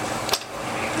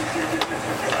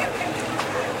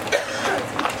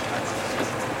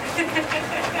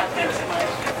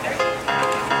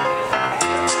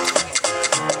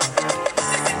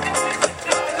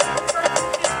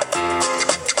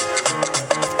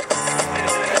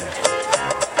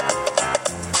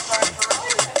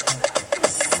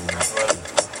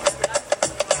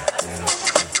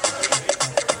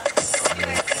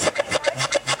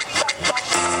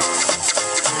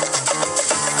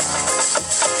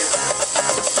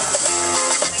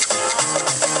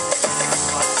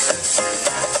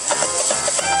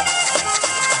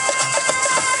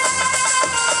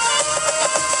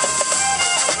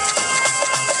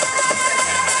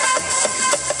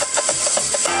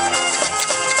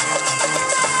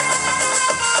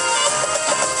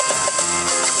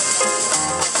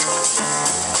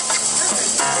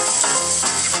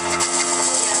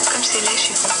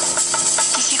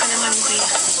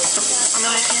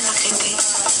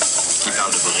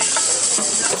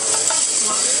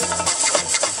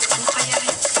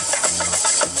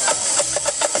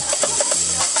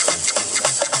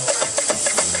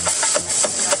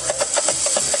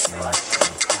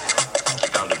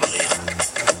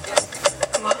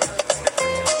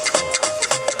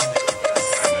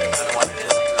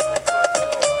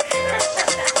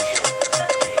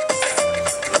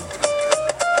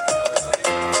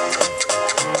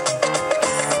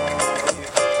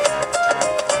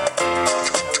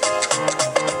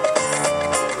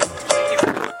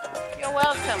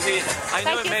 I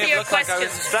know it may have looked like I was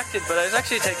distracted, but I was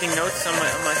actually taking notes on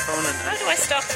my phone. How do I stop?